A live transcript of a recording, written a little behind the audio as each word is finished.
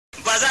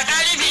baza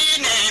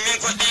ƙarfi nemi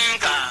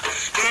kuɗinka,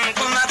 in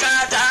kuma ka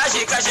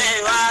tashi kashe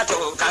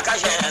wato ka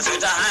kashe su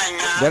ta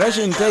hanya. Da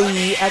rashin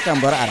tayi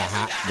akan bar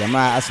araha.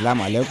 Jama'a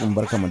assalamu alaikum,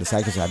 barkamu da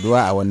sake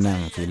saduwa a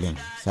wannan filin.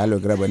 SALIHU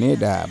GARBA ne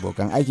da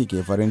abokan aiki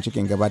ke farin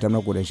cikin gabatar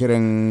muku da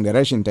shirin da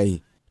rashin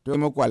tayi. To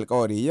muku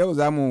alkawari yau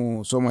za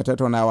mu so mu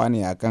tattaunawa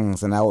ne akan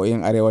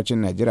sana'o'in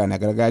arewacin Najeriya na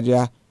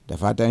gargajiya da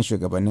fatan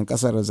shugabannin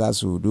kasar za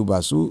su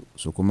duba su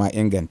kuma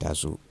inganta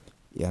su.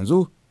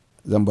 Yanzu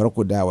zan bar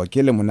ku da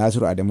wakilinmu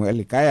Nasiru Adamu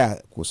Alkaya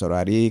ku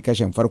saurari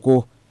kashin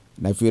farko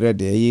na firar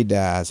da ya yi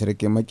da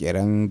sarkin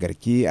makeran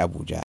garki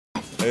Abuja.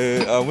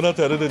 Muna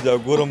tare da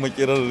jagoran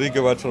makerar da zai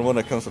gabatar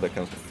mana kansa da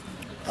kansa.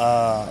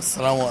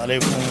 Assalamu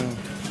alaikum,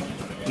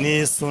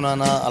 ni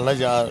sunana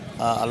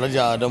Alhaji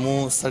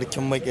Adamu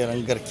sarkin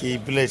makeran garki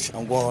village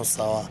anguwar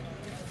Hausawa.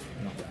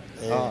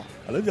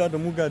 Alhaji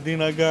Adamu ga dai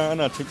na ga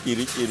ana ta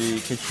kere-kere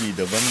kashi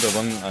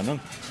daban-daban a nan.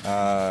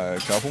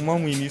 Kafin ma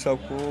mu yi nisa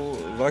ko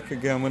za ka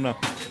gaya mana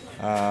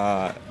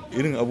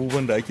irin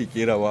abubuwan da ake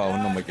kerawa a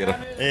wannan makerar?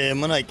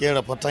 Muna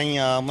kera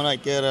fatanya, muna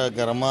kera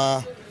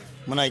garma,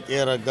 muna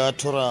kera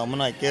gatura,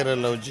 muna kera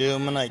lauje,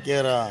 muna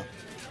kera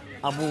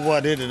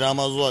abubuwa dai da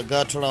dama zuwa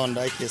gatura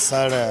wanda ake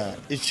sara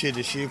ice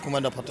da shi,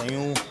 kuma da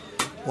fatanyu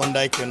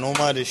wanda ake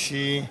noma da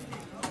shi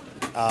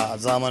a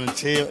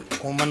zamanance,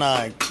 kuma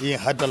muna yin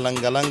hada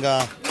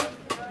langa-langa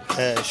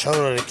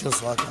shawararrakin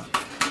su haka.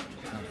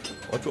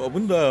 Wato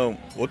abinda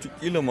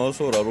watakila masu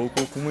sauraro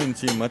ko kuma in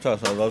ce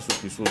matasa za su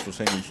fi so su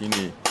sani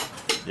shine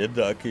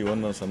yadda aka yi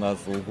wannan sana'a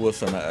tsohuwar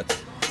sana'a ce,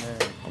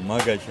 amma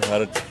ga shi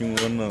har cikin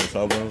wannan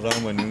sabon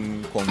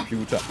zamanin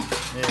kwamfuta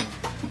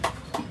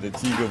da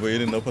ci gaba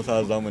irin na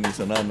fasaha zamani,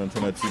 sana'ar nan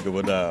tana ci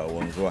gaba da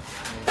wanzuwa.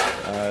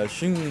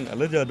 Shin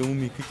Alhaji Adamu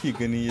me kake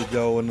gani ya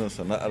jawo wannan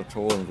sana'ar ta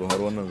wanzu har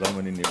wannan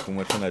zamanin ne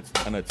kuma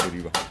ana ci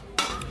riba?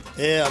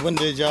 Abin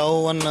da ya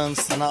jawo wannan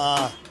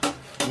sana'a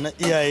na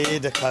iyaye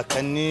da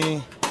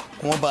kakanni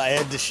kuma ba a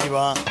yadda shi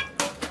ba,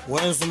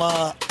 wayansu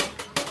ma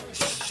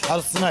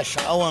har suna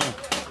sha'awan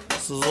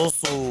su zo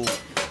su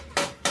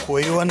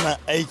koyi wannan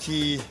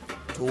aiki,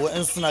 to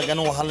wayansu suna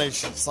ganin wahalar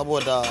shi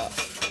saboda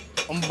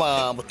in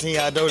ba mutum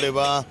ya daure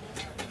ba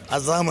a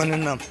zamanin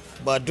nan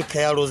ba duka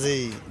yaro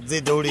zai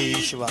daure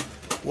yi shi ba.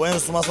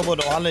 Wayansu ma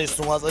saboda wahalar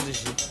sun watsa da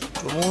shi,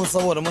 to mu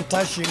saboda mun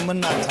tashi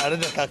muna tare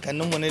da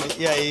kakanninmu ne da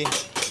iyaye,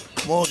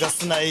 mu ga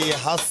suna yi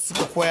har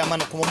suka koya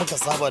mana kuma muka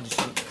saba da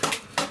shi.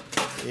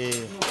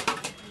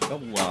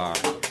 Yawwa,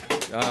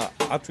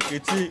 a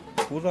tukaice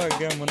ko za a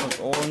gaya mana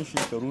tsawon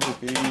shekaru da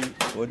kai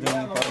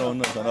wajen fara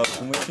wannan sana'ar,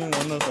 kuma shin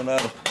wannan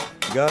sana'ar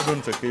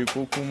gadon ta kai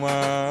ko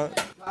kuma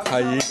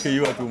haye kai,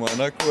 wato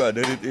ma'ana kawai a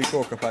dare ɗaya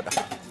kawai ka fada?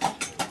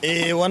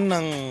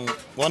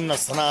 Wannan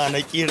sana'a na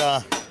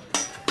kira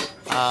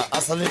a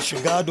asalin shi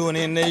gado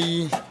ne na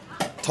yi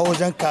ta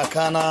wajen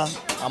kakana,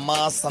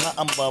 amma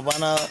sana'an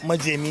babana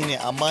majemi ne,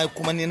 amma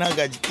kuma ni na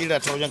gaji kira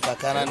ta wajen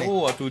kakana ne.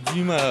 Wato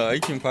jima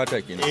aikin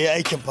fata kenan?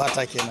 Aikin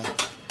fata kenan.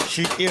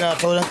 Shi kira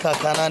ta wajen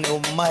kakana ne,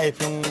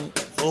 mahaifin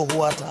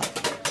tsohuwata,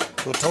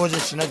 to ta wajen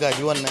shi na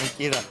gaji wannan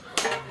kira.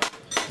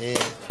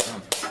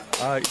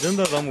 Idan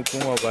da za mu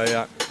koma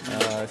baya,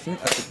 shin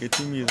a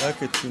takaice me za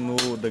ka tuno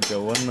daga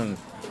wannan?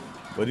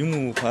 Bari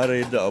mu fara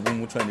yadda abin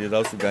mutane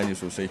za su gane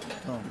sosai.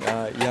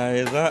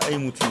 Yaya za a yi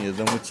mutum ya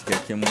zama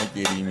cikakken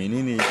makeri?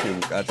 Menene yake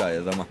bukata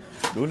ya zama?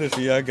 Dole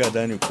sai ya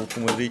gada ne ko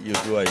kuma zai iya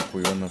zuwa ya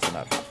koyi wannan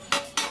sana'ar?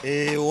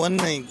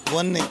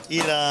 Wannan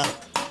kira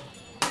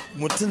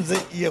mutum zai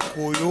iya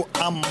koyo,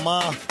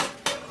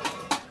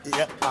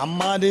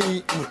 amma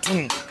dai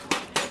mutum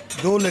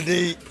dole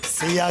dai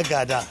sai ya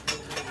gada.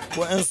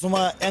 Wa'yansu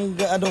ma 'yan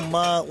gadon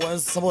ma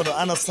wa'yansu saboda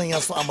ana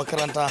sanya su a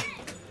makaranta,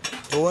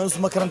 to wa'yansu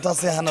makaranta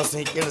sai hana su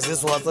yi kira, sai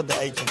su watsar da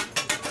aikin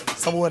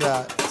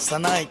saboda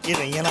sana'ar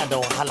kiran yana da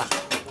wahala.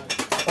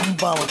 In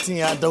ba mutum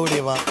ya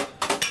daure ba,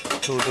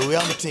 to da wuya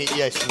mutum ya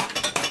iya shi.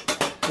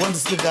 Wanda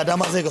suka gada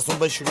ma zai ga sun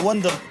bar shi,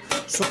 wanda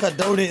suka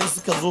daure in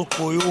suka zo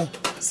koyo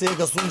sai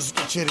ga sun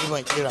suke ce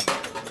riban kira.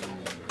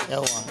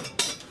 Yawa,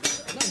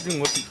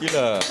 jin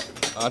watakila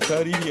a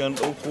tarihi an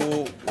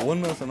ɗauko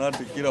wannan sana'ar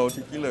ta kira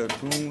watakila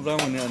tun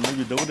zamanin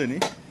Annabi Dauda ne,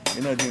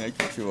 ina jin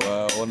ake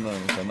cewa wannan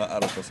sana'ar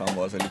ta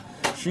samu asali.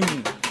 Shin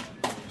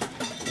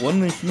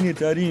wannan shine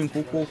tarihin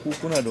ko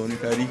kuna da wani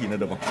tarihi na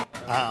daban?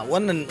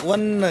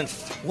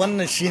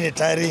 Wannan shine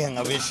tarihin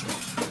abin shi,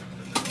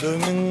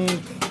 domin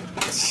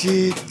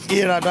shi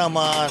kira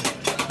dama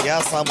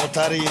ya samu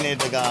tarihi ne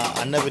daga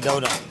Annabi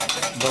Dauda,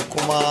 da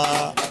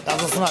kuma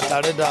kasa suna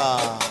tare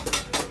da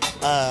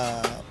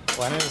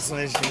wane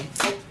suna shi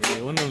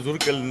wannan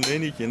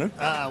Zulkarnaini kenan?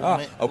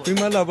 Akwai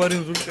ma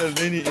labarin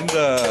Zulkarnaini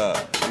inda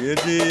ya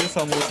je ya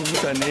samu wasu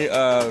mutane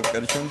a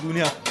ƙarshen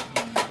duniya,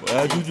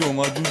 ya juju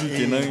ma juju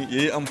kenan,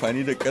 ya yi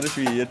amfani da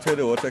karfe ya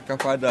tare wata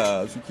kafa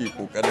da suke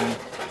kokarin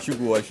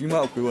shigowa. Shi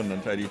ma akwai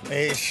wannan tarihi?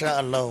 Insha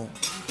Allah,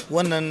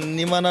 wannan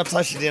nima na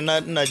tashi dai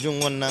ina jin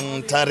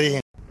wannan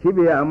tarihin.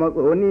 Kibiya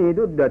matsoni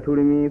duk da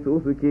turmi su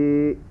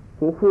suke,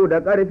 kuku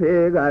da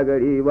karfe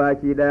gagari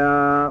baki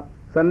daya,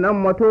 sannan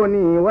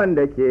matoni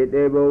wanda ke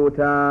ɗebe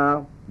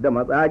wuta, da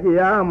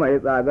matsagiya mai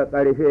tsaga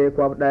karfe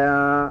kwaf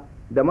daya,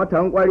 da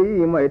matankwari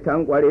mai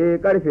tankware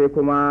karfe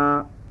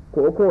kuma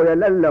koko ya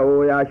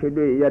lallawo ya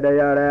shidu ya da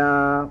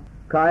yaraya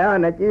kaya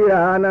na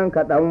kira nan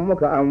kaɗan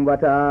muka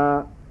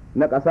ambata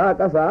na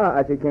ƙasa-ƙasa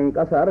a cikin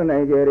ƙasar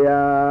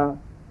Najeriya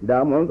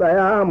da mun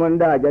tsaya mun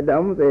dage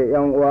damtse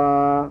yan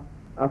uwa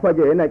a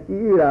fage na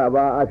kira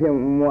ba a fin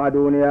mu a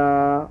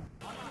duniya.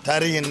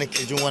 Tarihin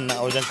nake jin wannan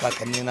a wajen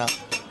kakannina.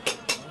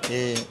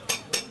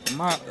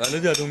 Amma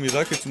Alhaji Ado me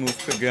za ka tuno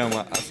suka gaya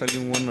ma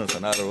asalin wannan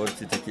sana'ar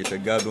wacce take ta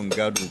gado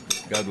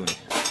ne?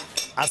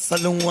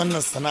 Asalin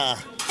wannan sana'a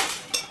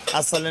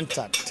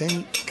asalinta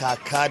tun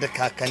kaka da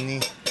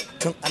kakanni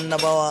tun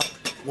annabawa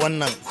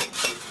wannan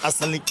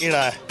asalin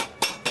kira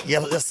ya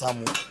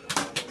samu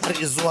har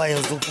zuwa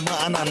yanzu kuma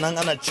ana nan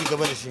ana ci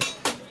gaba da shi.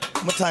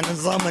 Mutanen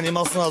zamani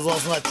ma suna zuwa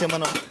suna ce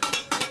mana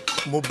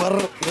mu bar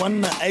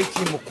wannan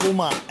aiki mu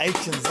koma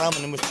aikin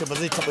zamani mu ce ba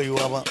zai taɓa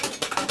yiwuwa ba.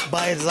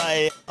 Bayan za a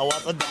yi a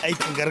watsar da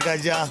aikin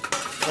gargajiya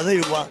ba zai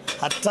yi ba.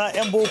 Hatta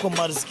 'yan boko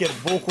ma da suke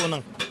boko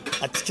nan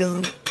a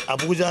cikin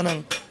Abuja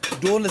nan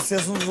dole sai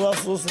sun zuwa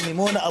su nemi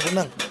wani abu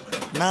nan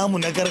namu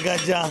na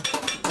gargajiya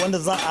wanda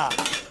za a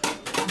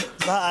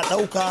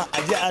ɗauka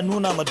a je a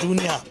nuna ma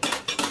duniya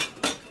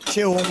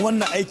cewa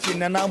wannan aiki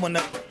na namu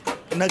na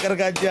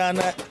gargajiya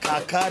na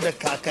kaka da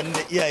kakanni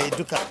da iyaye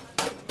duka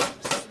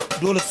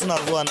dole suna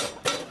zuwa nan.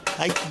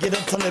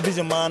 Gidan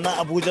talabijin ma na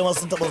Abuja ma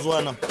sun taɓa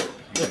zuwa nan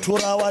da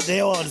turawa da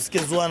yawa da suke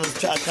zuwa nan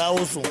su a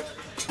kawo su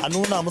a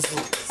nuna musu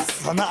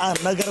sana'a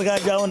na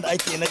gargajiya wanda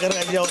ake na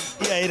gargajiya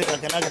iyaye da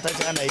kakanni aka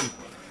tashi ana yi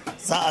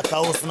za a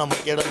kawo suna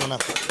makerar mu nan.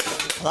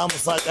 Za mu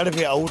sa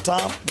karfe a wuta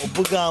mu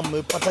buga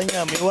mu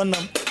fatanya mai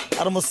wannan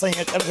har mu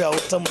sanya karfe a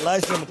wuta mu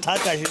lashe mu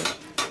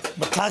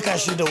taka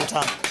shi da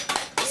wuta.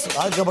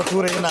 Haka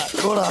bature yana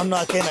ɗora hannu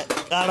a kai na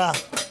ƙara.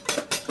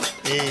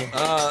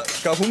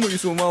 Kafin mu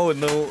iso ma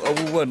wannan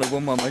abubuwa na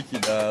ban mamaki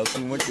da su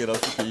makera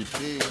suke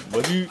yi,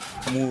 bari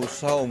mu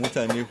sawa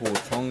mutane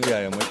hoton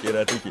yaya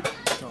makera take.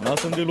 Na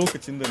san dai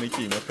lokacin da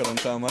nake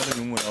makaranta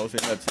malamin mu na Hausa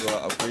yana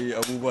cewa akwai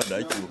abubuwa da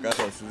ake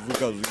bukata su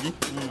zuga-zugi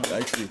da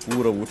ake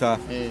hura wuta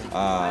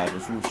da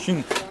su.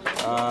 Shin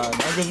na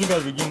ga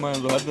zuga-zugin ma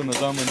yanzu har da na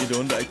zamani da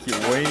wanda ake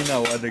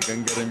wainawa da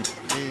gangarami.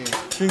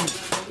 Shin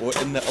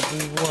waɗanne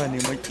abubuwa ne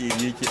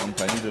makeri yake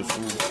amfani da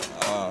su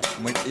a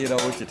makera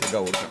wacce ta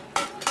gawurta?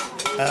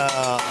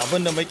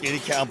 Abin da makeri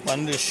ke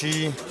amfani da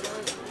shi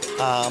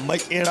a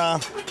makera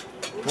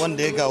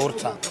wanda ya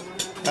gawurta,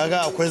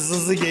 kaga akwai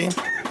zuzzige,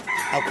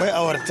 akwai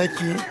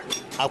awartaki,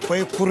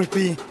 akwai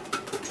kurfi,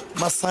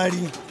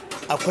 masari,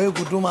 akwai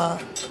guduma,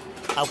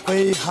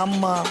 akwai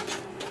hamma,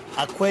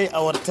 akwai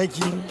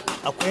awartaki,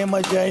 akwai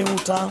majayin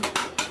wuta,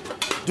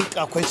 duk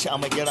akwai shi a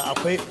makera.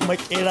 Akwai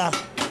makera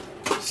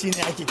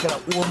shine ake kira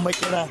uwan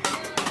makera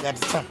ga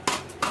ta can.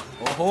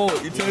 Oho,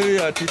 ita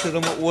ya ce ta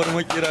zama uwar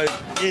makera.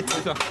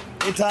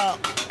 Ita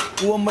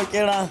uwan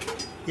makera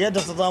yadda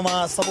ta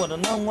zama saboda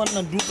nan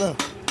wannan dutsen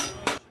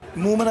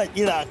mu muna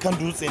kira a kan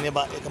dutse ne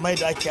ba kamar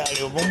yadda ake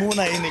arewa ba.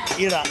 Muna yin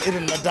kira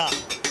irin na da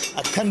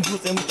a kan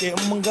dutse muke.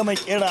 In mun gama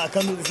kira a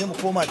kan dutse sai mu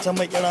koma can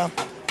makera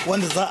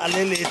wanda za a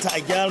lailaye ta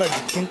a gyara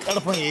jikin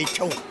karfen yayi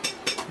kyau.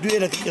 Duk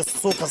yadda kake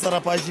so ka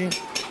sarrafa shi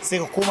sai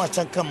ka koma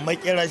can kan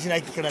makera, shi ne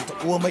ake kiranta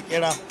uwan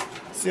makera.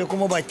 Sai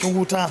kuma bakin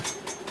wuta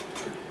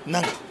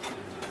nan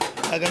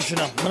a gan shi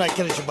nan muna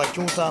kiran shi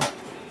bakin wuta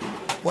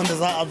wanda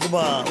za a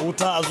zuba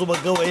wuta a zuba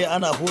gawayi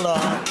ana hura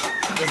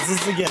da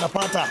zizzige na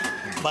fata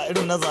ba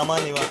irin na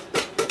zamani ba.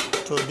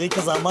 To dai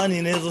ka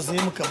zamani ne zo sai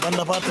muka ban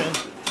na fatan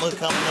muka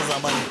kama na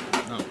zamani,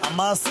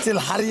 amma still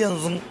har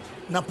yanzu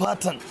na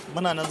fatan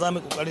muna nan za mu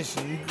kokarin shi.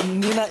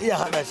 Ni na iya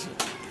hada shi,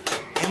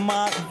 in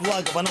ma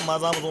zuwa gaba nan ma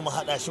za mu zo mu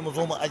hada shi mu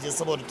zo mu aje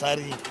saboda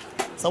tarihi,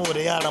 saboda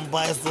yaran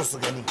baya su zo su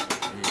gani.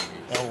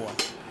 Yawwa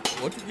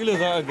watakila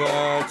za a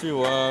ga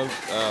cewa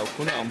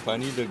kuna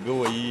amfani da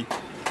gawayi.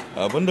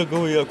 Abinda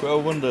gawayi akwai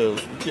abubuwan da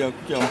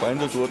kuke amfani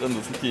da su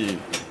waɗanda suke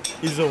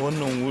iza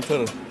wannan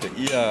wutar da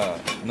iya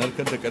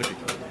narkar da karfe.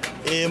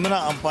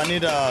 Muna amfani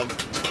da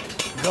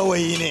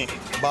gawayi ne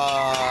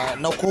ba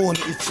na kowane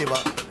ice ba.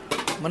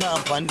 Muna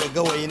amfani da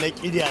gawayi na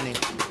kirya ne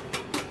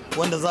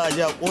wanda za a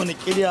je a ƙone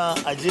kirya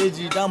a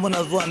jeji. Da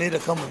muna zuwa ne da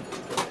kanmu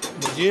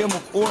mu je mu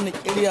ƙone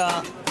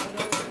kirya.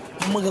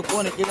 Muka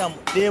ƙone kirya mu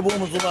ɗebo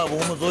mu zuba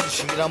buhu mu zo da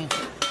shi gidan.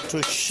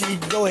 To shi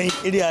gawayin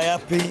kirya ya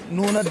fi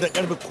nunar da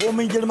karfe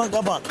komin girman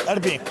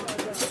karfe.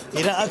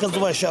 Idan aka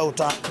zuba shi a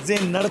wuta zai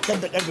narkar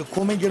da karfe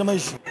komin girman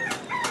shi.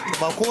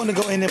 Ba kowane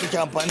gawayi ne muke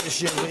amfani da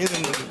shi yanzu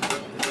irin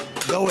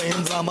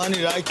gawayin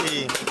zamani da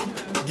ake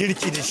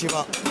girki da shi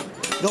ba.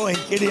 Gawayin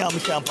kirya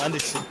muke amfani da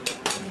shi.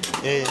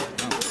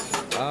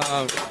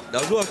 Da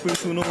zuwa akwai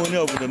sunan wani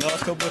abu da na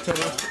tabbatar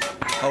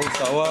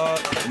Hausawa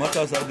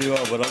matasa da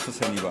yawa ba za su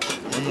sani ba.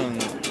 Wannan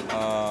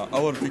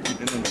awar take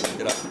dinnan da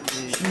kira.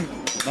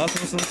 Na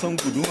san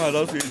guduma,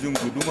 za su yi jin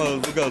guduma,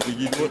 zuga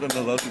zugi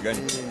waɗanda za su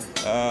gani.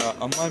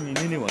 Amma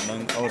menene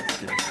wannan awar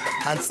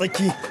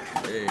take?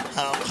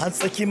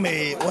 Hantsaki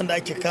mai wanda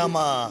ake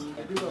kama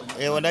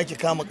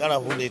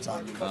karafu da ita.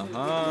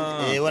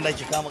 Wanda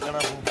ake kama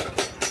karafu.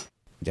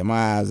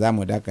 Jama'a za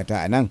mu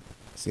dakata a nan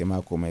sai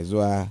mako mai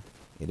zuwa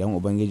idan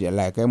Ubangiji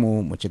Allah ya kai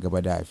mu ci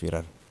gaba da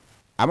firar.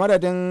 a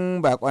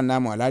madadin bakon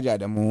namu Alhaji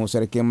Adamu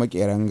sarkin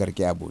makeran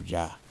garke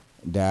Abuja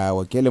da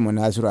wakilinmu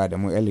Nasiru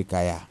Adamu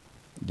Elikaya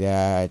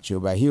da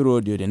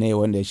Chubahiro Diodane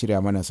wanda ya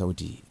shirya mana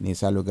sauti, ne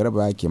Salo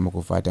Garba ke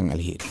muku fatan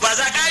alheri.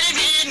 Baza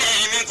ƙarfi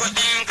nemi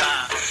kuɗinka,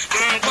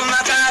 in kuma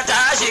ka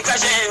tashi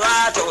kashe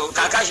wato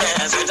ka kashe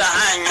su ta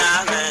hanya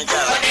mai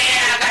kyau. Kuɗi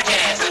ya kashe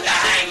su ta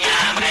hanya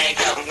mai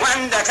kyau.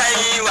 Wanda ka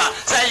yi wa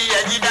sai ya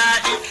ji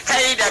daɗi,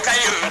 kai da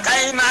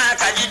kai ma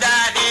ka ji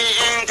daɗi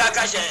in ka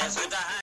kashe su.